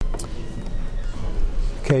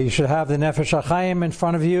Okay, you should have the Nefesh HaChaim in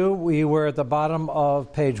front of you. We were at the bottom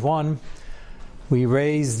of page 1. We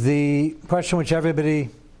raised the question which everybody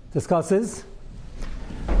discusses.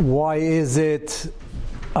 Why is it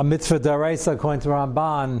a mitzvah d'oraisa according to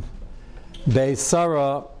Ramban, Beis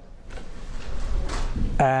Sarah,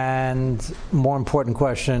 and more important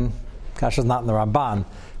question, Kasha is not in the Ramban,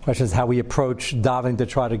 question is how we approach davening to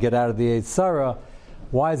try to get out of the Beis Sarah.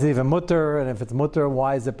 Why is it even mutter? And if it's mutter,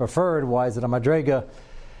 why is it preferred? Why is it a madrega?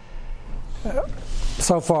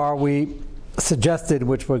 So far we suggested,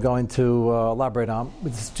 which we're going to elaborate on, we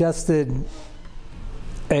suggested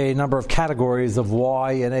a number of categories of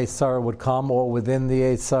why an Beis Sarah would come, or within the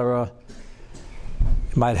Beis Sarah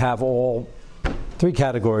it might have all three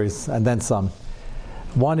categories and then some.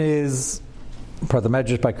 One is per the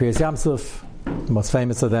Medrash by Kriyas Yamsuf, the most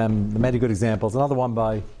famous of them, many good examples. Another one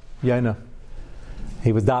by Yonah.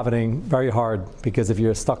 He was davening very hard because if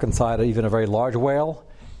you're stuck inside even a very large whale,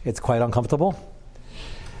 it's quite uncomfortable.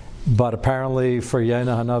 But apparently for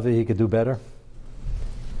Yonah Hanavi, he could do better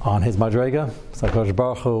on his madrega. So HaKadosh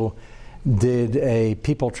Baruch Hu did a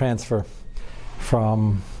people transfer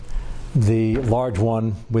from the large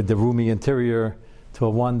one with the roomy interior to a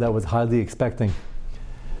one that was highly expecting.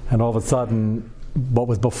 And all of a sudden, what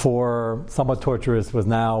was before somewhat torturous was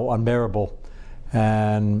now unbearable.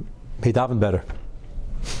 And he davened better.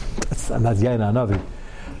 And that's Yonah Hanavi,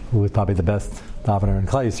 who was probably the best davener in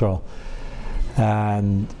Klal Yisrael.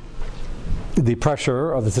 And the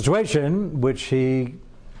pressure of the situation, which he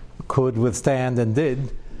could withstand and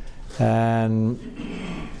did, and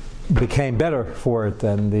became better for it.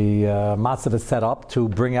 And the matzav is set up to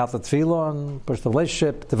bring out the tefillah and push the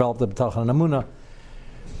relationship, develop the b'tachon and emunah.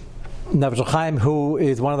 Nefesh HaChaim, who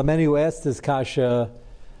is one of the many who asked this kasha,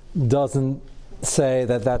 doesn't say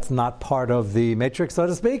that that's not part of the matrix, so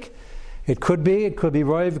to speak. It could be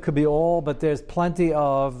Roiv, it could be all, but there's plenty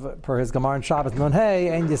of, per his Gemara and Shabbos, Nun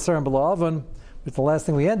Hey, Ein Yisur B'lo Oven, which the last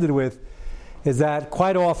thing we ended with, is that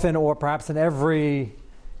quite often, or perhaps in every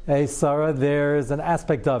Beis Sarah, there's an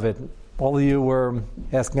aspect of it. All of you were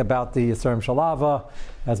asking about the Yisurim Shalava,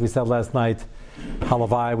 as we said last night,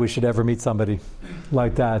 Halavai, we should ever meet somebody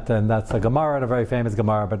like that, and that's a Gemara, and a very famous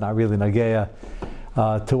Gemara, but not really Nageya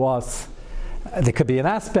to us. There could be an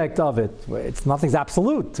aspect of it. Nothing's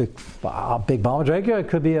absolute. A big Baal Madrega, it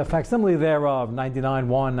could be a facsimile thereof,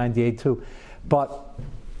 99.1, 98.2. But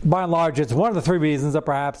by and large, it's one of the three reasons, or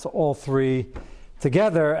perhaps all three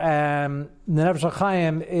together. And the Nefesh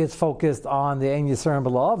HaChaim is focused on the Ein Yisurim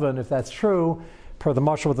B'lo Oven. If that's true, per the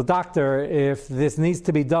marshal with the doctor, if this needs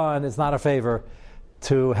to be done, it's not a favor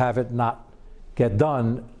to have it not get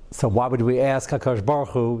done. So why would we ask HaKadosh Baruch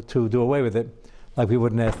Hu to do away with it, like we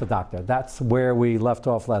wouldn't ask the doctor? That's where we left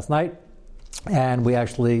off last night. And we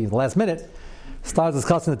actually, the last minute, started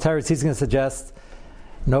discussing the teretz he's going to suggest.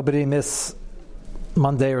 Nobody miss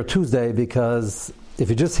Monday or Tuesday, because if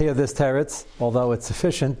you just hear this teretz, although it's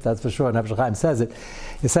sufficient, that's for sure, Nefesh HaChaim says it,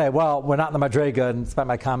 you say, well, we're not in the madrega, and despite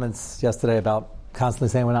my comments yesterday about constantly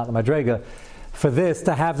saying we're not in the madrega, for this,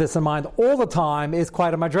 to have this in mind all the time is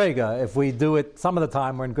quite a madrega. If we do it some of the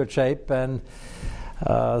time, we're in good shape, and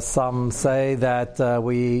some say that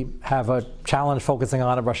we have a challenge focusing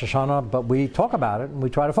on it Rosh Hashanah, but we talk about it and we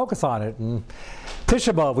try to focus on it. And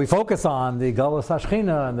Tisha B'Av, we focus on the Galus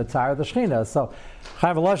HaShechina and the Tzar of the Shechina. So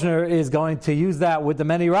Chaim Volozhiner is going to use that with the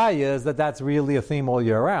many rayas, that's really a theme all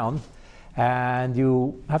year round. And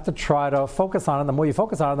you have to try to focus on it. The more you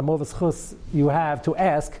focus on it, the more of a schus you have to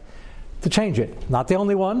ask to change it. Not the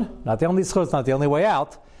only one, not the only schus, not the only way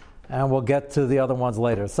out. And we'll get to the other ones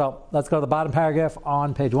later. So let's go to the bottom paragraph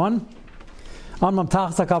on page 1. Again,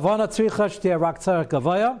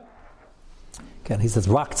 he says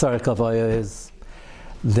rak tzarech kavaya is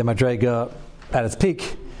the madrega at its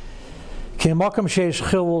peak. And that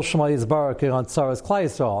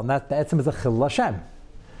the etzem is a chil Hashem.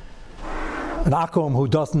 An akum who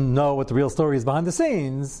doesn't know what the real story is behind the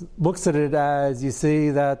scenes looks at it as, you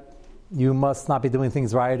see that you must not be doing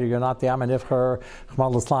things right, or you're not the Amanifcher,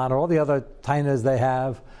 Chmal Islan, or all the other tainas they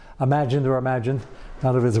have, imagined or imagined,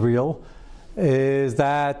 none of it is real, is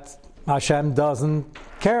that Hashem doesn't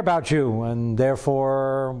care about you, and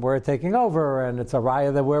therefore we're taking over, and it's a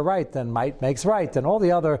raya that we're right, and might makes right, and all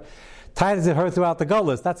the other tainas that heard throughout the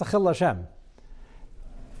Golus. That's a Chil Hashem.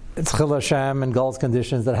 It's Chil Hashem and Golus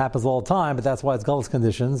conditions that happens all the time, but that's why it's Golus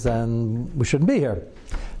conditions, and we shouldn't be here.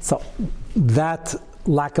 So that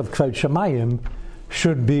lack of Kvod Shemayim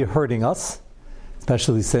should be hurting us,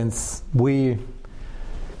 especially since we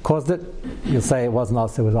caused it. You'll say it wasn't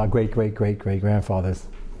us, it was our great-great-great-great-grandfathers.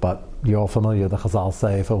 But you're all familiar, the Chazal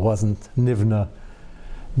say, if it wasn't Nivna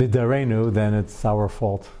B'Darenu, then it's our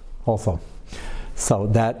fault also. So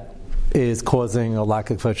that is causing a lack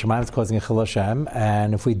of Kvod Shemayim, it's causing a Chil Hashem,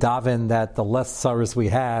 and if we daven that the less tsaros we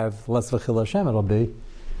have, the less of a Chil Hashem it'll be,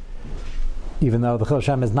 even though the Chil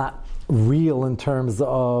Hashem is not real in terms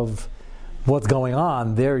of what's going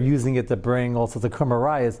on, they're using it to bring all sorts of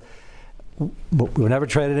kumarayas. We were never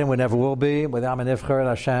traded in, we never will be. With Am Nifcher, and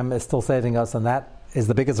Hashem is still saving us, and that is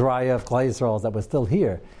the biggest raya of Klal Yisrael, is that we're still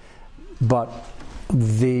here. But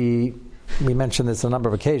we mentioned this on a number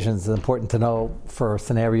of occasions. It's important to know for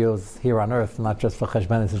scenarios here on earth, not just for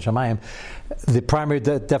Cheshbonis and Shemayim. The primary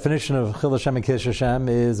definition of Chil Hashem and Kiddush Hashem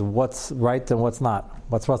is what's right and what's not.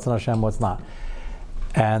 What's in Hashem, what's not.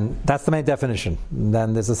 And that's the main definition. And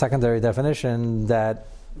then there's a secondary definition that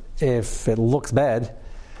if it looks bad,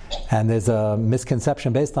 and there's a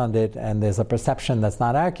misconception based on it, and there's a perception that's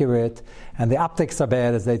not accurate, and the optics are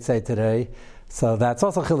bad, as they'd say today, so that's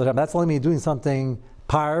also Chil Hashem. That's only me doing something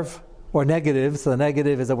parv, or negative. So the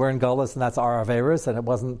negative is that we're in Gullus, and that's our Averis, and it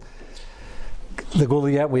wasn't the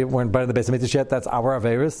Gula yet, we weren't burning the base of Mitzvah yet, that's our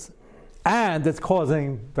Averis, and it's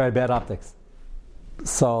causing very bad optics.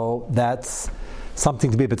 So that's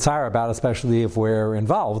something to be a bit sour about, especially if we're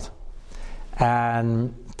involved.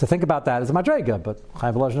 And to think about that is a madrega, but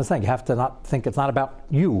Chaim Volozhin is saying you have to not think it's not about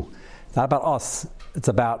you, it's not about us, it's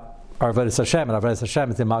about our Avodas Hashem, and our Avodas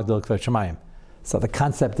Hashem is the Magdil Kvod Shemayim. So the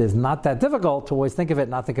concept is not that difficult to always think of it,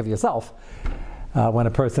 not think of yourself. When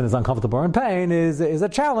a person is uncomfortable or in pain is a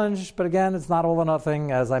challenge, but again, it's not all or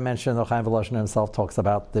nothing. As I mentioned, Chaim Volozhin himself talks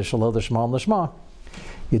about the Shalom, the Shema, and the Shema.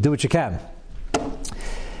 You do what you can.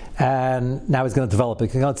 And now he's going to develop it.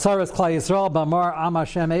 Tzaras Klal Yisrael b'amar am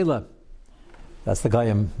Hashem eila. That's the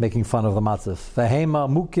guy making fun of the matzah.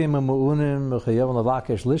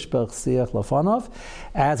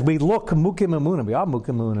 As we look mukim emunim, we are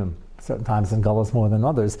mukim emunim. Certain times in Gullus more than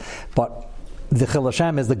others, but the Chil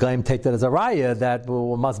Hashem is the Gaim take that as a raya that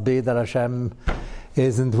must be that Hashem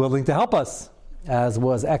isn't willing to help us, as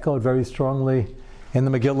was echoed very strongly in the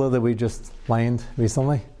Megillah that we just learned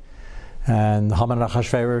recently. And Haman and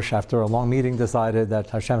Achashverosh, after a long meeting, decided that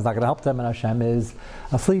Hashem is not going to help them, and Hashem is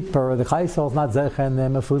asleep, or the Chaisol is not Zechen,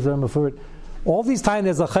 and Mefuzah, Mefurit. All these times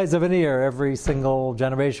there's a Chayz of an ear every single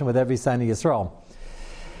generation with every sign of Yisrael.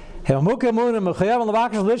 Ach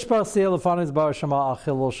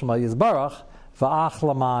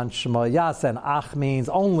means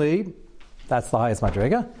only, that's the highest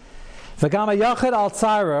madriga.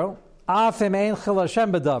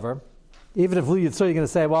 Even if Lu Yitzur, you're going to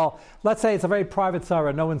say, well, let's say it's a very private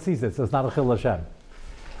tzara, no one sees it, so it's not a Chil Hashem.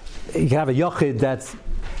 You can have a yochid that's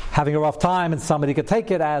having a rough time, and somebody could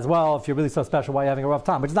take it as, well, if you're really so special, why are you having a rough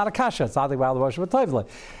time? Which is not a kasha, it's not the Wow the Rosh Hashanah.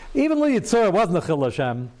 Even Lu Yitzur wasn't a Chil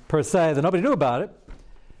Hashem, per se, that nobody knew about it.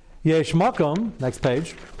 Yesh Makom, next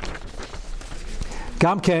page.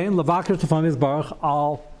 Gam Kain, Levakir Tefam Yisbarach,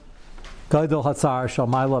 Al Gaidol Hatzar, Shal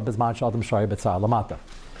Maila Bizman Shaldem Shari Betzar Lamata.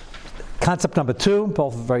 Concept number 2,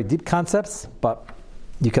 both very deep concepts, but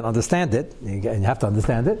you can understand it, and you have to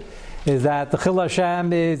understand it, is that the Chil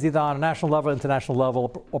Hashem is either on a national level, international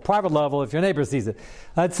level, or private level if your neighbor sees it.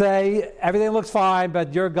 Let's say everything looks fine,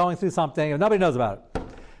 but you're going through something and nobody knows about it.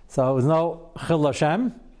 So there's no Chil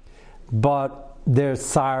Hashem, but there's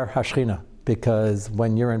Sar HaShechina, because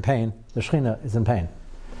when you're in pain, the Shechina is in pain.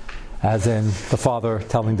 As in the father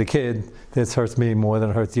telling the kid, this hurts me more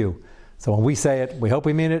than it hurts you. So when we say it, we hope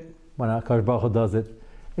we mean it. When HaKadosh Baruch Hu does it,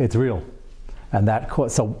 it's real. And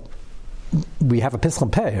so we have a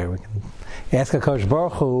Pischem Peh here. We can ask HaKadosh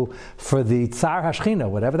Baruch Hu for the Tsar HaShechina,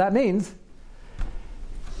 whatever that means.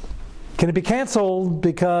 Can it be canceled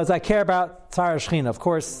because I care about Tsar HaShechina? Of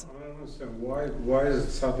course. I don't understand. Why is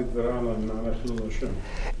it Tzadik Verana and not Chil Hashem?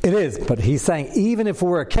 It is, but he's saying even if it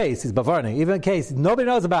were a case, he's bavarning, even in case nobody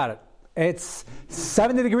knows about it. It's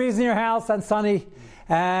 70 degrees in your house and sunny,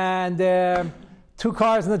 and 2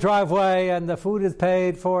 cars in the driveway, and the food is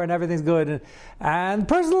paid for, and everything's good. And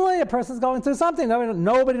personally, a person's going through something.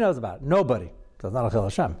 Nobody knows about it. Nobody. So it's not a Chil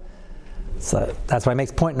Hashem. So that's why he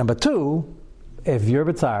makes point number 2. If you're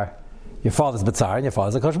B'tzar, your father's B'tzar, and your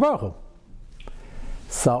father's a Kosh Baruch Hu.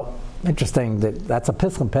 So, interesting. That's a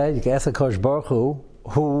Pischem Peh. You can ask a Kosh Baruch Hu,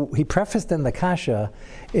 who he prefaced in the Kasha,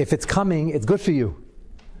 if it's coming, it's good for you.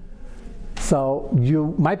 So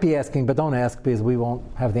you might be asking, but don't ask because we won't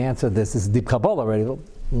have the answer to this. This is deep Kabbalah already.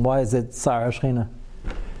 Why is it Sar HaShechina?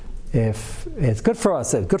 If it's good for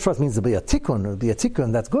us, if good for us means it'll be a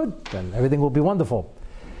tikkun, that's good, then everything will be wonderful.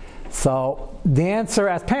 So the answer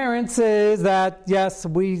as parents is that, yes,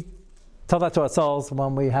 we tell that to ourselves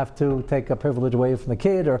when we have to take a privilege away from the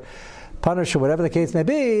kid or punish or whatever the case may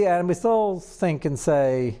be, and we still think and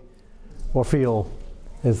say or feel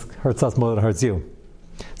it hurts us more than it hurts you.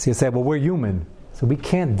 So you say, well, we're human, So we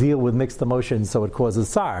can't deal with mixed emotions, so it causes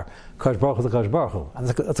tsar. Kosh Baruch Hu is a Kosh Baruch Hu.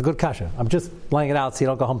 That's a good kasha. I'm just laying it out so you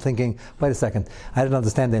don't go home thinking, wait a second, I didn't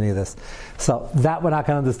understand any of this. So that we're not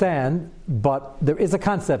going to understand, but there is a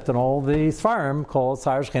concept in all the Sfarim called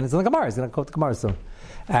Tsar Shechin. It's in the Gemara. He's going to quote the Gemara soon.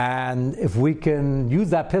 And if we can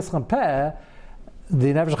use that Pischem Peh,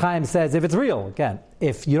 the Nefesh Chaim says, if it's real, again,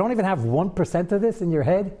 if you don't even have 1% of this in your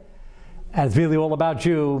head, and it's really all about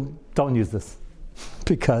you, don't use this.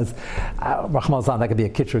 Because, Rahman al that could be a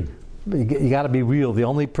kitchug. You got to be real. The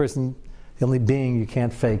only being you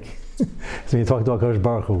can't fake. So when you talk to HaKadosh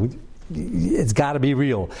Baruch Hu, it's got to be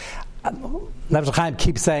real. Nefesh Chaim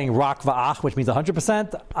keeps saying rak va'ach, which means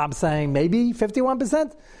 100%. I'm saying maybe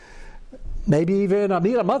 51%. Maybe even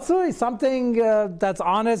amira matzui, something that's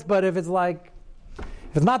honest, but if it's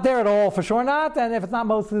not there at all, for sure not, and if it's not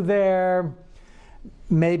mostly there,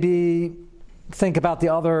 maybe think about the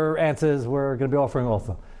other answers we're going to be offering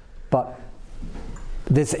also. But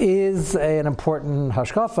this is an important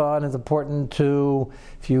hashkafa, and it's important to,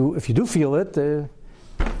 if you do feel it,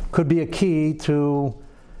 could be a key to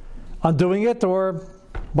undoing it, or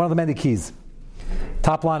one of the many keys.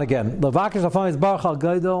 Top line again. Levakish Lafon is Baruch Al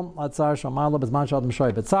Geidel Atzar Shamayla Bezman Shad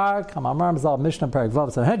Mishoy Betzar Kam Amar Mizal Mishnah Perik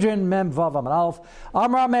Vav Sanhedrin Mem Vav Amar Alf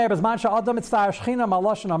Amar Meir Bezman Shad Adam Mitzvah Shechina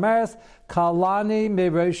Maloshin Ameres Kalani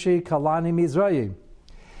Meiroshi Kalani Mizrayi.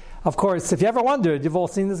 Of course, if you ever wondered, you've all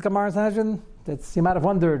seen this Gemara in Sanhedrin. You might have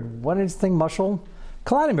wondered, what is this thing mushal?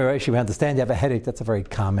 Kalani Meiroshi, we understand you have a headache. That's a very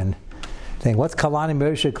common thing. What's Kalani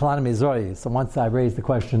Meiroshi Kalani Mizrayi? So once I raise the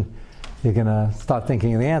question, you're going to start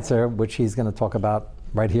thinking of the answer, which he's going to talk about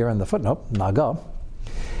right here in the footnote, Naga.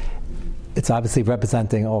 It's obviously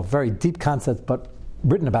representing a very deep concept, but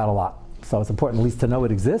written about a lot. So it's important at least to know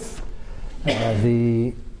it exists.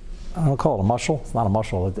 I don't call it a mushal. It's not a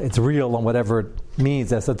mushal. It's real on whatever it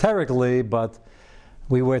means esoterically, but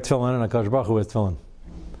we wear tefillin and HaKadosh Baruch Hu wears tefillin.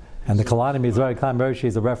 And the Kalani Mizrahi Kalam Roshi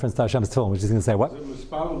is a reference to Hashem's tefillin, which is going to say what? Is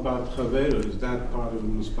that part of the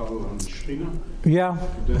Mispal on Shechina? Yeah,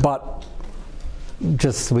 but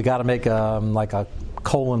just we got to make a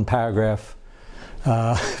colon paragraph,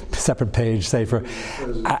 separate page, safer.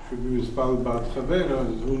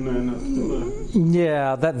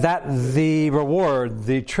 Yeah, that the reward,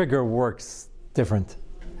 the trigger works different.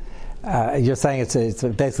 You're saying it's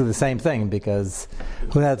basically the same thing, because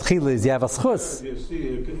when that chila is you have a schus.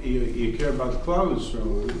 You care about the clouds,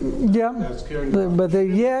 so yeah. That's caring. But the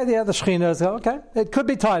Shechina is okay. It could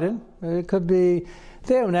be tied in. It could be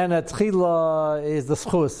there. And then a chila is the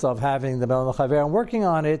schus of having the Mel Chaver and working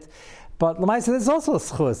on it. But Lamaisa, there's also a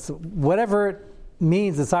schus. Whatever it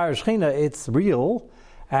means, it's our Shechina. It's real,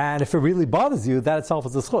 and if it really bothers you, that itself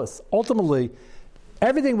is a schus. Ultimately,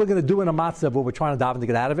 everything we're going to do in a matzah, but we're trying to daven to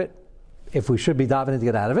get out of it. If we should be davening to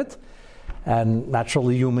get out of it, and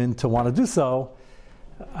naturally human to want to do so,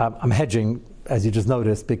 I'm hedging, as you just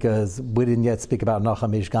noticed, because we didn't yet speak about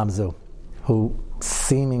Nachum Ish Gamzu, who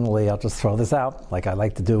seemingly, I'll just throw this out, like I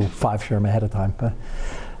like to do 5 shurim ahead of time, but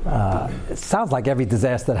it sounds like every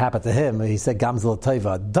disaster that happened to him, he said Gamzu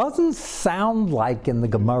L'Teva. Doesn't sound like in the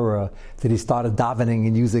Gemara that he started davening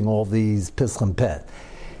and using all these Pischem Peh.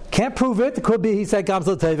 Can't prove it. It could be he said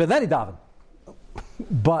Gamzu L'Teva and then he davened.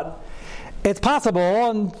 But it's possible,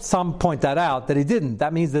 and some point that out, that he didn't.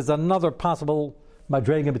 That means there's another possible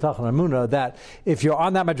madrega b'tachon amuna, that if you're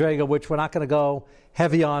on that madrega, which we're not going to go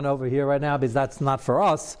heavy on over here right now because that's not for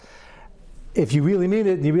us, if you really mean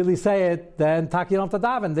it and you really say it, then taki yom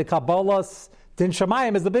tadaven. The Kabbalah's din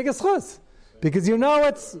shamayim is the biggest chus, because you know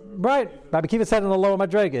it's right. Rabbi Kiva said in the lower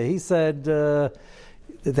madrega, he said,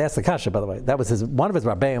 that's the kasha, by the way. That was one of his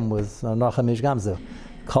rabbeim was Nachum Ish Gamzu.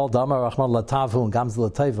 Kol Damar Rachman Latavu and Gamzu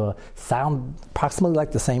L'Teva sound approximately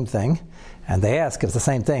like the same thing, and they ask if it's the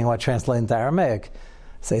same thing, what translate into Aramaic.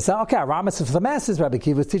 So they say, okay, Ramas is for the masses, Rabbi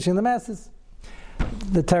Kiva was teaching the masses.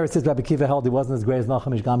 The Torah says Rabbi Kiva held he wasn't as great as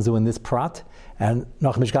Nachum Ish Gamzu in this prat, and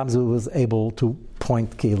Nachum Ish Gamzu was able to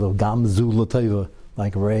point Kilo Gamzu L'Teva,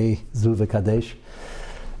 like Rei Zuva Kadesh.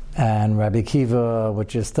 And Rabbi Kiva,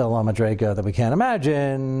 which is still on Madrega that we can't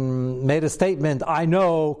imagine, made a statement, I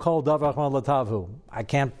know Kol Dav Rachman Latavu. I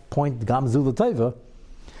can't point Gamzu L'Teva.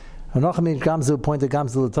 Nachum Ish Gamzu pointed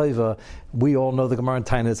Gamzu L'Teva. We all know the Gemara in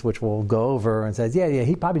Tainus, which we'll go over, and says, yeah,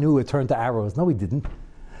 he probably knew it turned to arrows. No, he didn't.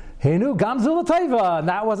 He knew Gamzu L'Teva, and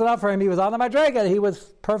that wasn't enough for him. He was on the Madrega. He was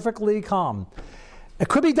perfectly calm. It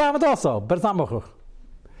could be David also, but it's not Muchuch.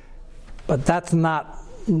 But that's not...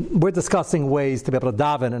 We're discussing ways to be able to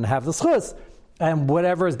daven and have the schus, and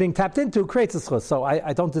whatever is being tapped into creates a schus. So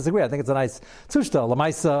I don't disagree. I think it's a nice tushta.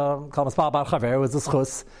 Lamaisa kol maspal bar chaver was a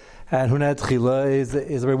schus, and hunat chila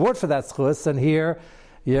is a reward for that schus. And here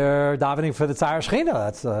you're davening for the Tzar Shechina.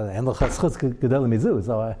 That's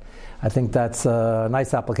so I think that's a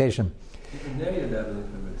nice application. Even there you're davening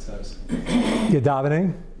for the Tzar Shechina. You're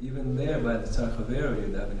davening? Even there by the Tzar Chavero you're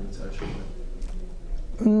davening for Tzar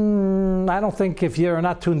Shechina. I don't think if you're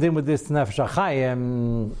not tuned in with this Nefesh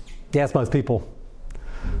HaChaim, you ask most people,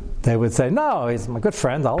 they would say, no, he's my good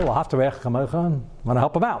friend, I'll have to want to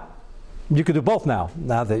help him out. You could do both now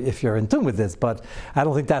that if you're in tune with this, but I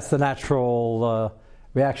don't think that's the natural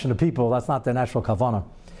reaction of people. That's not their natural kavanah.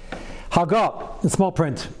 Hagah, in small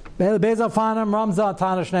print. We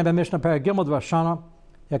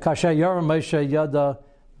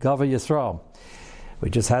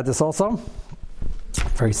just had this also.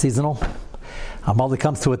 Very seasonal. Amalek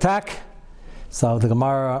comes to attack. So the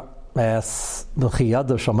Gemara asks, why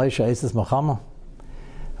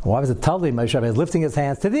was it Tali Moshe Rabbeinu is lifting his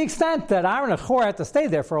hands to the extent that Aaron and Hur had to stay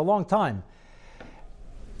there for a long time?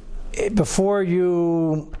 Before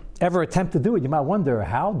you ever attempt to do it, you might wonder,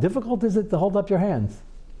 how difficult is it to hold up your hands?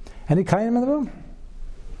 Any Kainim in the room?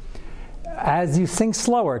 As you sing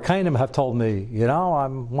slower, Kainim have told me,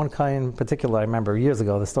 I'm one Kain in particular, I remember years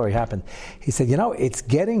ago the story happened. He said, it's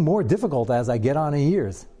getting more difficult as I get on in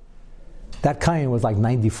years. That Kain was like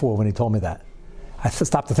 94 when he told me that. I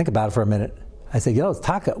stopped to think about it for a minute. I said, it's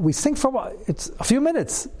Taka. We sing for what? It's a few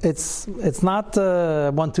minutes. It's not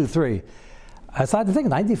 1, 2, 3. I started to think,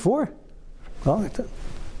 94? Well,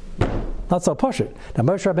 not so push it. Now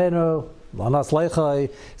Moshe Rabbeinu, Lanas Leichai,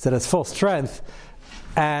 said it's full strength,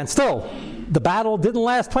 and still, the battle didn't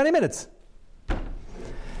last 20 minutes.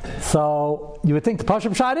 So you would think the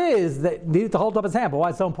push-up shot is that you needed to hold up his hand, but why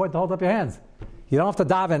is it so important to hold up your hands? You don't have to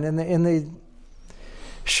daven in the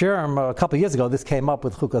Sherm, a couple of years ago, this came up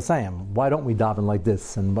with Chukasayim. Why don't we daven like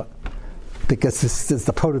this? Because this is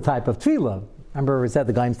the prototype of Tefillah. Remember, we said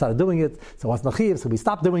the Gaim started doing it, so it wasn't Chiv, so we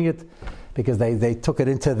stopped doing it because they took it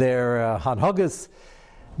into their Hanhagas.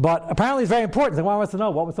 But apparently it's very important. So one wants to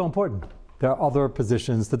know what was so important. There are other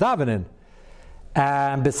positions to daven in.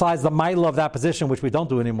 And besides the mile of that position, which we don't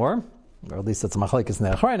do anymore, or at least it's a machlekes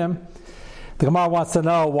ne'achreinim, the Gemara wants to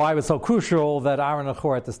know why it was so crucial that Aaron and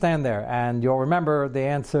Hur had to stand there. And you'll remember the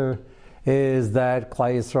answer is that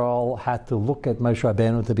Klai Yisrael had to look at Moshe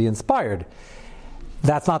Rabbeinu to be inspired.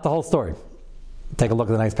 That's not the whole story. Take a look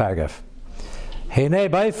at the next paragraph. Hinei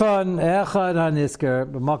Baifan Echad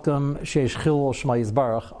HaNisker B'Makom Sheish Chilul Shema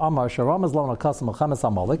Yisbarach Amar Sharamaz Lo Nakasam Mechames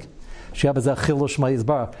Amalek She'abazeh Chilul Shema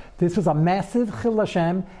Yisbarach. This was a massive Chilul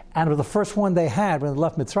Hashem, and it was the first one they had when they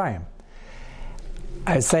left Mitzrayim.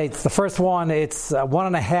 I say it's the first one, it's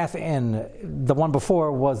 1.5 in. The one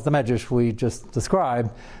before was the Medrash we just described,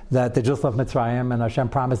 that they just left Mitzrayim and Hashem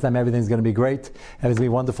promised them everything's going to be great, everything's going to be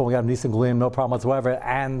wonderful, we got Nisan Gulim, no problem whatsoever,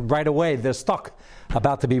 and right away they're stuck,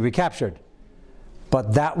 about to be recaptured.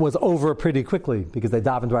 But that was over pretty quickly because they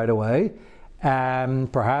davened right away,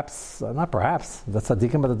 and the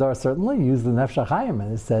Tzaddikim of the Dor certainly used the Nefesh HaChaim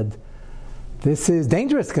and said, this is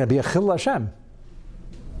dangerous, it's going to be a Chil Hashem.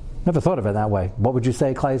 Never thought of it that way. What would you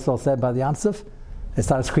say Klai Yisrael said by the Yamsuf? They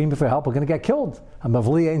started screaming for help, we're going to get killed.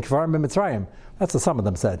 That's what some of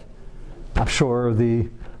them said. I'm sure the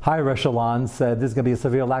higher echelons said there's going to be a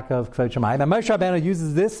severe lack of Kvod Shemayim. And Moshe Rabbeinu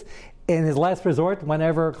uses this in his last resort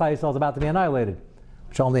whenever Klai Yisrael is about to be annihilated,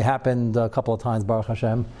 which only happened a couple of times, Baruch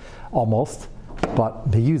Hashem, almost, but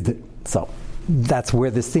he used it. So that's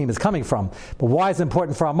where this theme is coming from. But why is it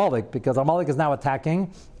important for Amalek? Because Amalek is now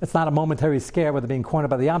attacking. It's not a momentary scare where they're being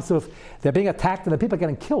cornered by the Yamsuf. They're being attacked and the people are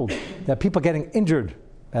getting killed. There are people getting injured,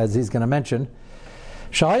 as he's going to mention.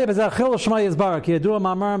 It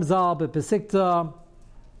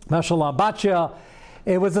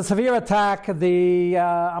was a severe attack. The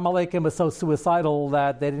Amalekim was so suicidal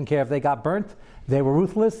that they didn't care if they got burnt. They were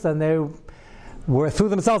ruthless and they threw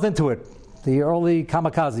themselves into it. The early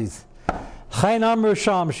kamikazes.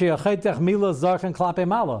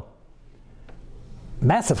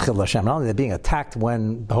 Massive Chil Hashem. Not only they're being attacked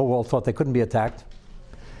when the whole world thought they couldn't be attacked,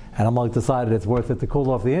 and Amalek decided it's worth it to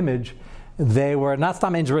cool off the image. They were not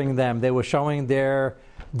stop injuring them. They were showing their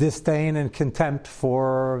disdain and contempt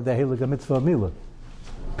for the Heilige Mitzvah of Milah.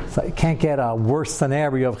 So you can't get a worse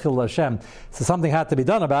scenario of Chil Hashem. So something had to be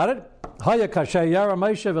done about it.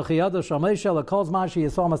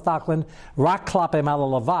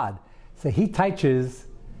 So he teaches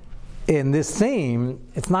in this theme,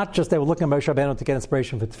 it's not just they were looking at Moshe Rabbeinu to get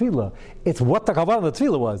inspiration for Tefillah. It's what the Kavanah of the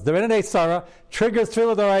Tefillah was. They're in an Sarah, triggers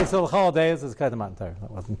Tefillah D'Oraisa, holidays, it's kind of Mantar,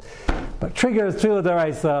 that wasn't. But triggers Tefillah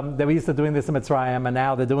D'Oraisa, they were used to doing this in Mitzrayim, and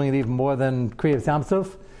now they're doing it even more than Kriyas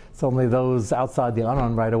Yamsuf. It's only those outside the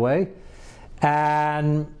Anon right away.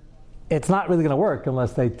 And it's not really going to work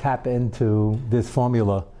unless they tap into this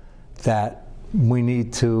formula that we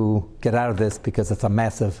need to get out of this because it's a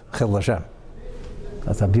massive Chil Hashem.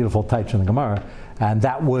 That's a beautiful taich in the Gemara. And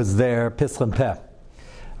that was their Pischin Peh.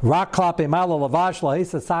 Rak klape malo lavash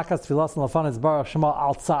lahisa sakas tfilas lafanis baruch shema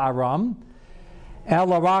al tza'aram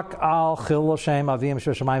ela rak al chil Hashem avim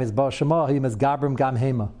sheshamayim is baruch shema he mizgabrim gam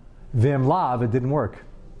hema vim lav, it didn't work,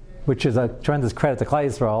 which is a tremendous credit to Klal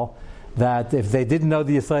Yisrael, that if they didn't know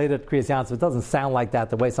the Yisrael at Kriyas Yansov, it doesn't sound like that.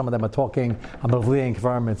 The way some of them are talking, Amavli and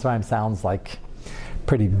Kvar Mitzrayim sounds like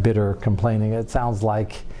pretty bitter complaining. It sounds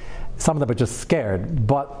like some of them are just scared,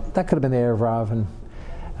 but that could have been the Erev Rav, and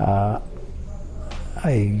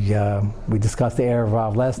we discussed the Erev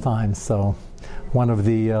Rav last time, so one of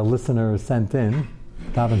the listeners sent in,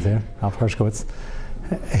 Davin's here, Alf Hershkowitz,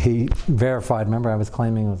 he verified, remember I was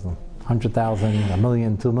claiming it was 100,000, a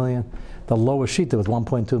million, 2 million. The lowest shita was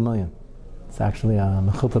 1.2 million. It's actually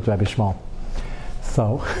Mechiltat Rabbi Shmuel.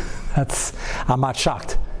 So I'm not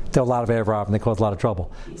shocked. There are a lot of Erev Rav and they cause a lot of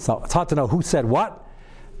trouble. So it's hard to know who said what,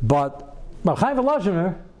 but Chaim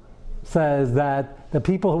Volozhiner says that the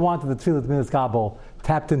people who wanted the Tefillah Midas Kabul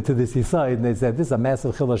tapped into this Yisrael and they said, this is a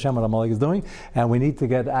massive Chil Hashem what Amalek is doing, and we need to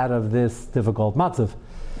get out of this difficult matzav.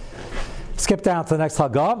 Skip down to the next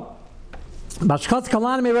Hagah. Mashkatz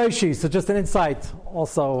Kalani Mireshi, so just an insight,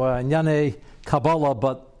 also in Yane Kabbalah,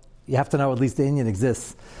 but you have to know at least the Inyan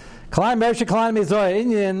exists. Kalani Mireshi, Kalani Mizoy,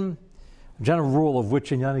 Inyan, general rule of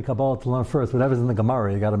which in Yane Kabbalah to learn first, whatever's in the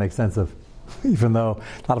Gemara, you got to make sense of, even though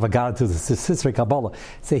a lot of Agadah is Sisri Kabbalah.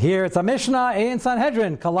 So here it's a Mishnah in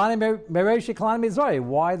Sanhedrin, Kalani Mireshi, Kalani Mizoy.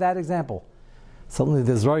 Why that example? Certainly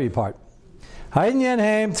the Zroyi part. Ha'inyan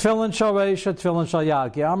heim tefillin shal reish, tefillin shal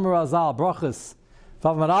yad, ki amru azal, brachas,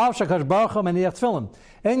 Vavmanav shakash baruch hu meniach tefillin.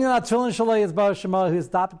 Inyan tefillin shalei yizbar shema, who is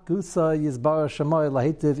dap gusa yizbar shema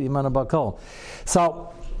lahitiv iman bakol.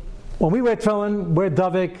 So, when we wear tefillin, we're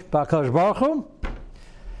davik ba'kadosh baruch hu,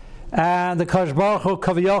 and the kadosh baruch hu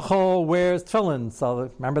kaviyachol wears tefillin. So,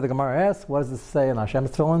 remember the Gemara asks, what does this say in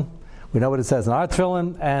Hashem's tefillin? We know what it says in our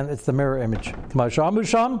tefillin, and it's the mirror image.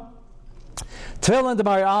 Tefillin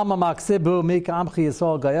demari alma maksibu mika amchi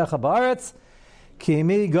yisol gayecha ba'aretz ki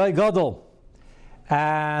mi goy gadol.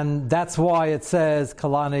 And that's why it says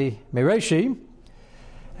Kalani Mireshi.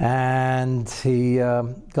 And he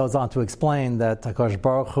goes on to explain that HaKadosh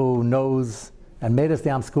Baruch Hu knows and made us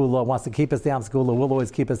the Am Skula, wants to keep us the Am Skula, will always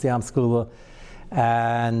keep us the Am Skula.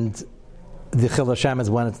 And the Chil Hashem is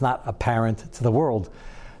when it's not apparent to the world.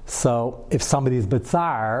 So if somebody's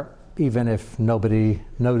B'tzar, even if nobody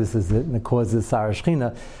notices it and it causes Sar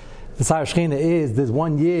Shechina, the Sar Shechina is there's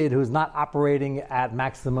one Yid who's not operating at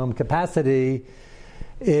maximum capacity.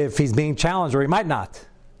 If he's being challenged, or he might not,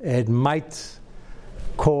 it might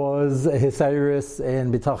cause a Hisayrus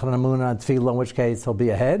in B'tachon Amunah and Tefillah, in which case he'll be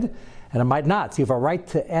ahead, and it might not. So you have a right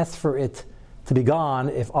to ask for it to be gone.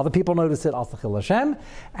 If other people notice it, Al Chil Hashem,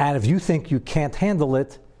 and if you think you can't handle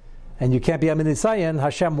it, and you can't be Amin Nisayan,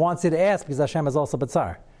 Hashem wants you to ask because Hashem is also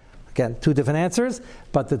B'tzar. Again, two different answers,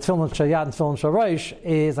 but the Tefillin Shayad and Tefillin Sharash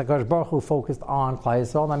is HaKadosh Baruch Hu focused on Klal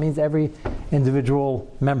Yisrael. That means every individual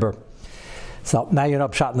member. So now you know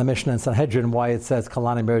Pshat in the Mishnah in Sanhedrin why it says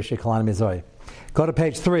Kalani Merishi, Kalani Mizoy. Go to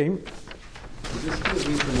page 3. Is this going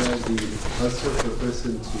to be the answer for a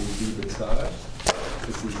person to be B'tzar?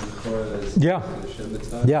 This is the Torah as Hashem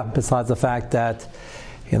B'tzar? Yeah, besides the fact that,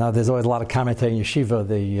 there's always a lot of commentary in Yeshiva.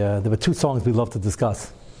 There were 2 songs we love to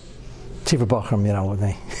discuss. Shiva Bachram,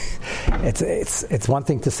 it's one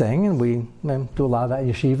thing to sing, and we do a lot of that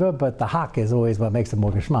in Yeshiva, but the hak is always what makes it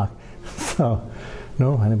more geschmack. So,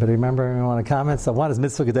 no, anybody remember? Anyone want to comment? So one is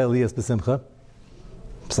Mitzvah Gedei Liyas B'Simcha.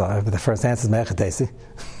 So the first answer is Me'echet Desi.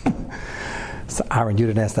 So Aaron, you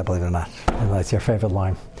didn't ask that, believe it or not. That's your favorite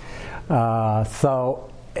line. So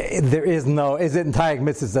there is no, is it in Tayag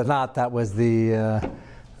Mitzvahs or not? That was the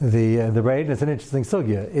raid. It's an interesting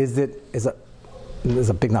sugya. There's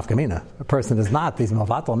a big nafkamina. A person is not these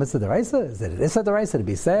mavatal mitzvah deraisa. Is it issa deraisa to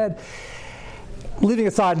be said? Leaving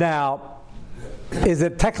aside now, is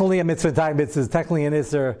it technically a mitzvah? Tayag mitzvah is technically an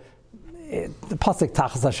isser. The pasuk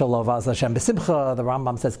tachas hashalov az Hashem b'simcha. The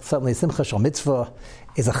Rambam says certainly simcha shal mitzvah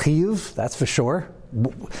is a chiyuv. That's for sure.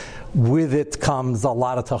 With it comes a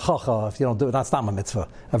lot of tachacha. If you don't do it, that's not a mitzvah.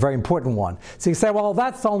 A very important one. So you say, well,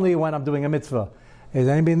 that's only when I'm doing a mitzvah. Does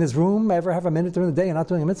anybody in this room ever have a minute during the day you're not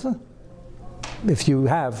doing a mitzvah? If you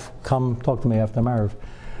have, come talk to me after Mariv.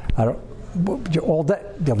 You're all day,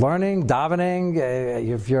 you're learning, davening,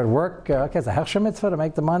 if you're at work, it's a hechsher mitzvah to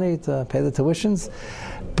make the money, to pay the tuitions.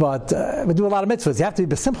 But we do a lot of mitzvahs. You have to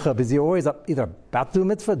be b'simcha because you're always either about to do a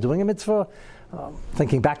mitzvah, doing a mitzvah,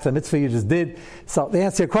 thinking back to the mitzvah you just did. So the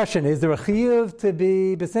answer to your question, is there a chiyuv to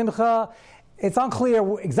be b'simcha? It's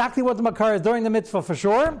unclear exactly what the makar is during the mitzvah for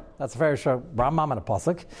sure. That's very sure. Rambam and a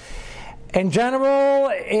pasuk. In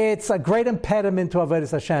general, it's a great impediment to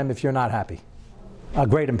avodas Hashem if you're not happy. A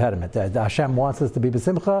great impediment. Hashem wants us to be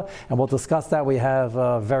b'simcha, and we'll discuss that. We have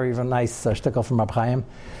a very, very nice shtickle from Rab Chaim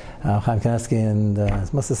Kanievsky and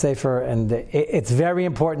Musa Sefer, and it's very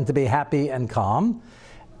important to be happy and calm.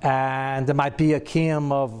 And there might be a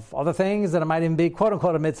kiyum of other things, and it might even be quote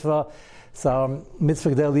unquote a mitzvah. So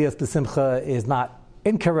mitzvah g'dei b'simcha is not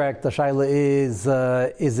incorrect. The shaila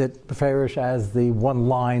is it beferish as the one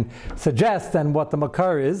line suggests, and what the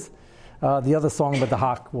makar is. The other song with the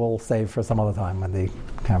hawk we'll save for some other time when the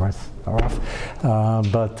cameras are off.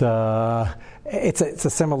 But it's a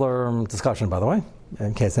similar discussion, by the way,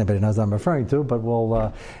 in case anybody knows what I'm referring to. But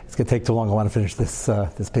it's going to take too long. I want to finish this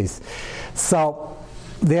piece. So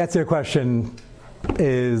the answer to your question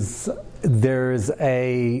is there's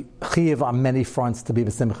a chiyuv on many fronts to be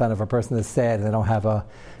b'simcha, and if a person is sad and they don't have a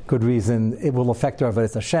good reason, it will affect their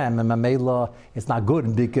avodas Hashem. And mamela, it's not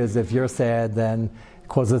good, because if you're sad, then it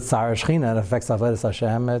causes tzar shechina and affects avodas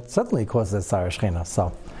Hashem. It certainly causes tzar shechina.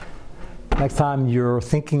 So next time you're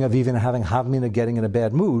thinking of even having havmina, getting in a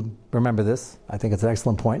bad mood, remember this. I think it's an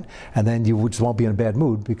excellent point. And then you just won't be in a bad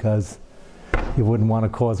mood, because you wouldn't want to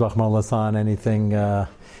cause Rahman Lassan anything in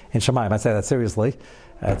Shemayim. I say that seriously.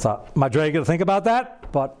 It's a madrega to think about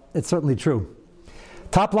that, but it's certainly true.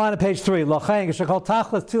 Top line of page 3. If you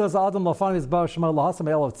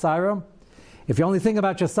only think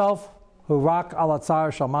about yourself, so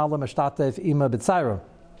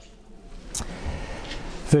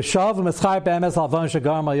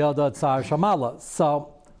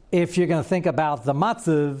if you're going to think about the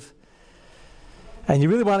matziv, and you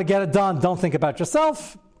really want to get it done, don't think about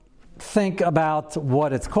yourself. Think about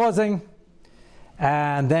what it's causing.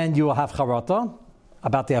 And then you will have charata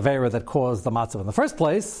about the avera that caused the matzav in the first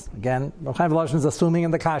place. Again, Rav Chaim Volozhin is assuming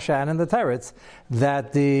in the kasha and in the teretz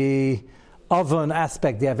that the oven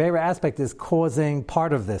aspect, the avera aspect, is causing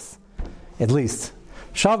part of this, at least.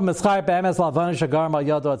 And it's an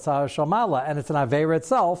avera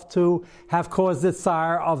itself to have caused this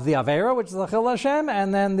tsar of the avera, which is a chil Hashem,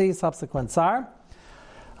 and then the subsequent tsar.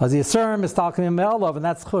 As the Yisurim is talking in Me'olov, and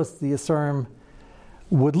that's chus, the Yisurim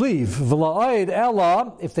would leave. V'la'oid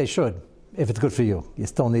ella, if they should, if it's good for you. You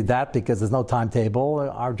still need that because there's no timetable.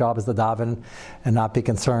 Our job is to daven and not be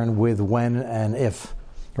concerned with when and if,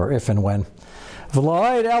 or if and when.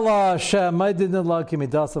 V'la'oid ella she'maydin ki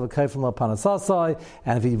midasav v'kaifim la'panasasai,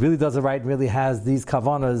 and if he really does it right and really has these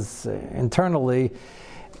kavanas internally,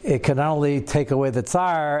 it can not only take away the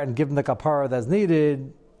tsar and give him the kapara that's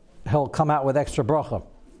needed, he'll come out with extra bracha.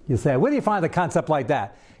 You say, where do you find a concept like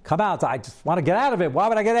that? Come out, I just want to get out of it. Why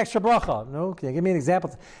would I get extra bracha? No, can you give me an example?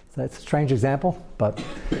 It's a strange example, but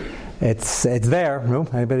it's there. No?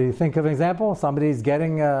 Anybody think of an example? Somebody's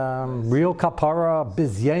getting real kapara,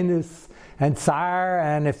 bizyenis, and tsar,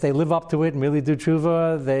 and if they live up to it and really do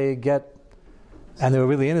tshuva, they get, and they were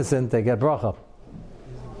really innocent, they get bracha.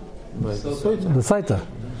 The saita.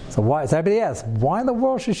 So why? So everybody asks, why in the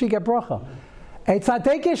world should she get bracha? A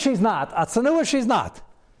tzaddikish, she's not. A tzanuah, she's not.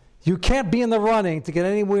 You can't be in the running to get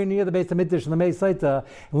anywhere near the Beit HaMikdash and the Mei Saita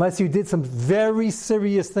unless you did some very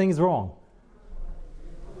serious things wrong.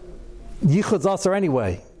 Yichud's also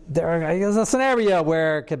anyway. There's a scenario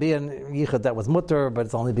where it could be a yichud that was mutter, but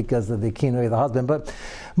it's only because of the kinoi of the husband. But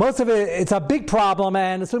most of it, it's a big problem,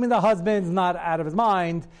 and assuming the husband's not out of his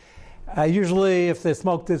mind, usually if there's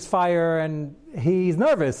smoke, there's fire, and he's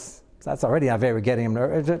nervous, that's already not very getting him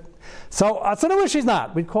nervous. So, Atzanuah, she's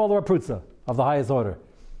not. We'd call her a prutza of the highest order.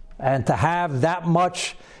 And to have that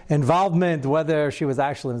much involvement, whether she was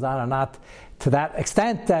actually Mizan or not, to that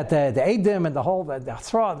extent that the Eidim and the whole, the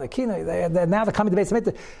Asra, the Kina, now they're coming to Beit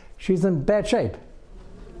HaMikdash, she's in bad shape.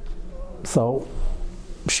 So,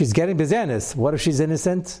 she's getting bizanis. What if she's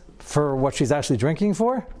innocent for what she's actually drinking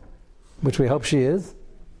for? Which we hope she is.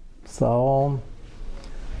 So,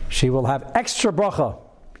 she will have extra bracha.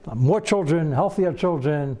 More children, healthier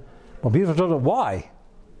children, more beautiful children. Why?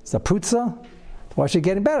 It's a prutza? Why is she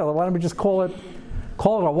getting better? Why don't we just call it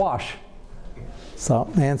a wash? So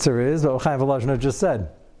the answer is what Chaim Volozhin just said.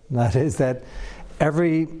 And that is that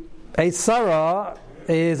every Sarah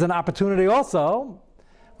is an opportunity also.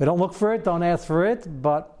 We don't look for it, don't ask for it,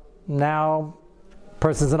 but now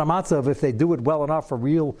persons in a matzav, if they do it well enough for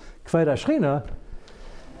real Kved Ashchina,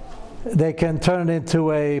 they can turn it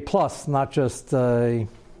into a plus, not just a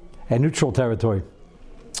neutral territory.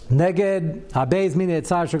 Neged habeiz mini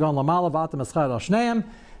etzar shagon lamala v'atam eschar al shneim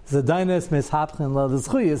zedainis mishapchin la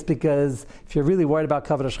l'zchuyis, because if you're really worried about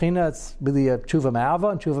kavod hashchina, it's really a tshuva me'ava,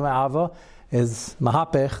 and tshuva me'ava is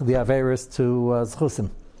mahapech the averis to zchusim.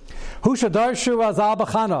 Hu shadarshu azal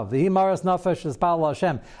b'chana v'hi maras nafesh espal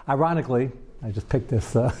Hashem. Ironically, I just picked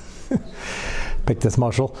this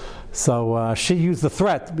mashal. So she used the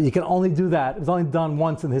threat, but you can only do that. It was only done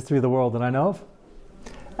once in the history of the world that I know of.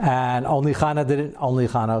 And only Chana did it. Only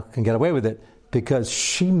Chana can get away with it because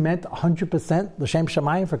she meant 100% l'shem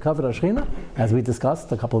shamayim for kavod hashchina, as we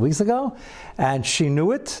discussed a couple of weeks ago. And she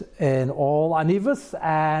knew it in all anivus,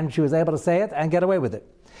 and she was able to say it and get away with it.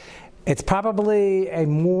 It's probably a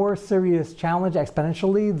more serious challenge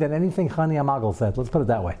exponentially than anything Chani Amagal said. Let's put it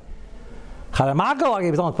that way. Chani Amagal, he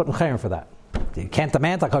was only putting chayim for that. You can't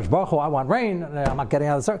demand HaKadosh Baruch Hu, I want rain, I'm not getting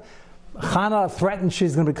out of the circle. Chana threatened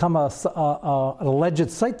she's going to become an alleged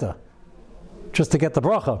saita just to get the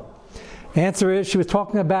bracha. The answer is she was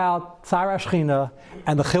talking about Tzara Shechina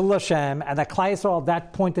and the Chil Hashem, and that Klai Yisrael at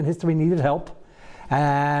that point in history needed help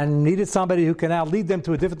and needed somebody who can now lead them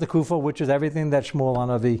to a different Tekufa, which is everything that Shmuel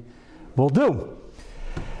Hanavi will do.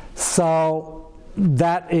 So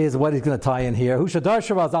that is what he's going to tie in here. Hu shadar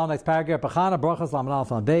shavazal, next paragraph. B'chana brachas lamanal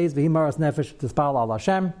from beis v'hi maras nefesh tispal al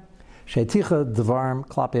Hashem sheiticha dvarm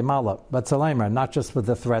klape mala. But Salaimer, not just with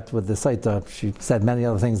the threat with the saita. She said many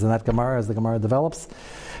other things in that Gemara as the Gemara develops.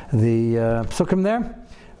 The psukim there.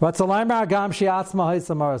 But Salaimer agam sheatzma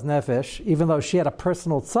ha'isa maras nefesh, even though she had a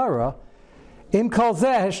personal tzara, im kol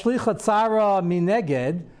zeh heshlicha tzara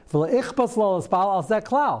mineged v'leichbas lo espal al zeh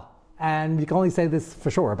klal. And you can only say this for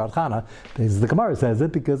sure about Chana, because the Gemara says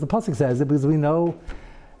it, because the Pasuk says it, because we know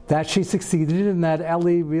that she succeeded and that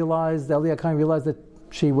Eli Akain realized that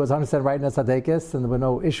she was 100% right in Tzadekis, and there were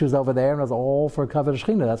no issues over there, and it was all for Kavod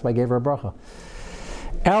Shechina. That's why I gave her a bracha.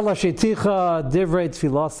 Ela sheticha divrei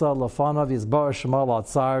tfilasa lafanav yizbar shemal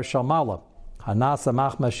atzar shalmala. Hanasa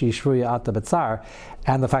machma shishruya ata betzar.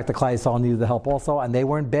 And the fact that Klai Yisrael needed the help also, and they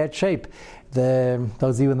were in bad shape. Those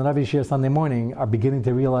of you in the Navi Shir Sunday morning are beginning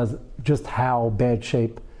to realize just how bad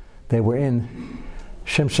shape they were in.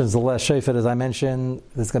 Shimshon Zaleh Shefet, as I mentioned,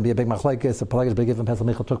 there's going to be a big machlekes. The Pelagish B'Giv and Pesach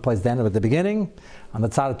Michal took place then at the beginning. On the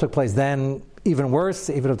Tzad, it took place then even worse,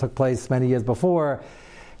 even if it took place many years before.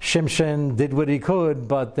 Shimshon did what he could,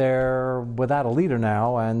 but they're without a leader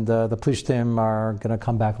now, and the Plishtim are going to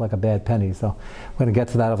come back like a bad penny. So we're going to get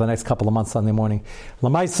to that over the next couple of months Sunday morning.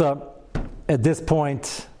 Lamaisa, at this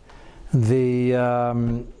point, the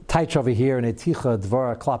taich over here in Eticha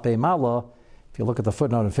Dvara Klape Mala, if you look at the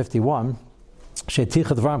footnote in 51,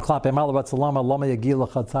 Sheticha Dvarim Klape Mala Ratzalama Lama Yagila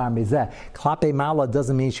Chatzar Mizeh. Klape Mala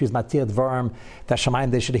doesn't mean she was Matir Dvarim that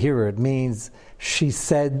Shemayim they should hear her. It means she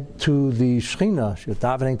said to the Shechina, she was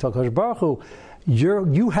davening to HaKadosh Baruch Hu,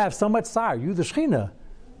 you have so much tsar, you the Shechina.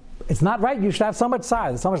 It's not right, you should have so much tsar.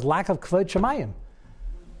 There's so much lack of Kvod Shemayim.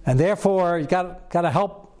 And therefore, you got to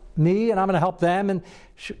help me, and I'm going to help them, and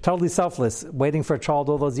totally selfless, waiting for a child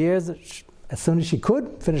all those years. As soon as she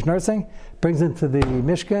could, finish nursing, brings into the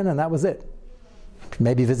Mishkan, and that was it.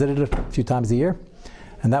 Maybe visited a few times a year,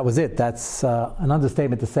 and that was it. That's an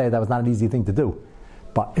understatement to say that was not an easy thing to do.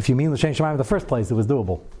 But if you mean L'Shem Shemayim in the first place, it was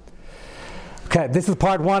doable. Okay, this is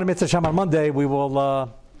part one of Mitzvah Shem on Monday. We will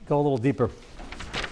go a little deeper.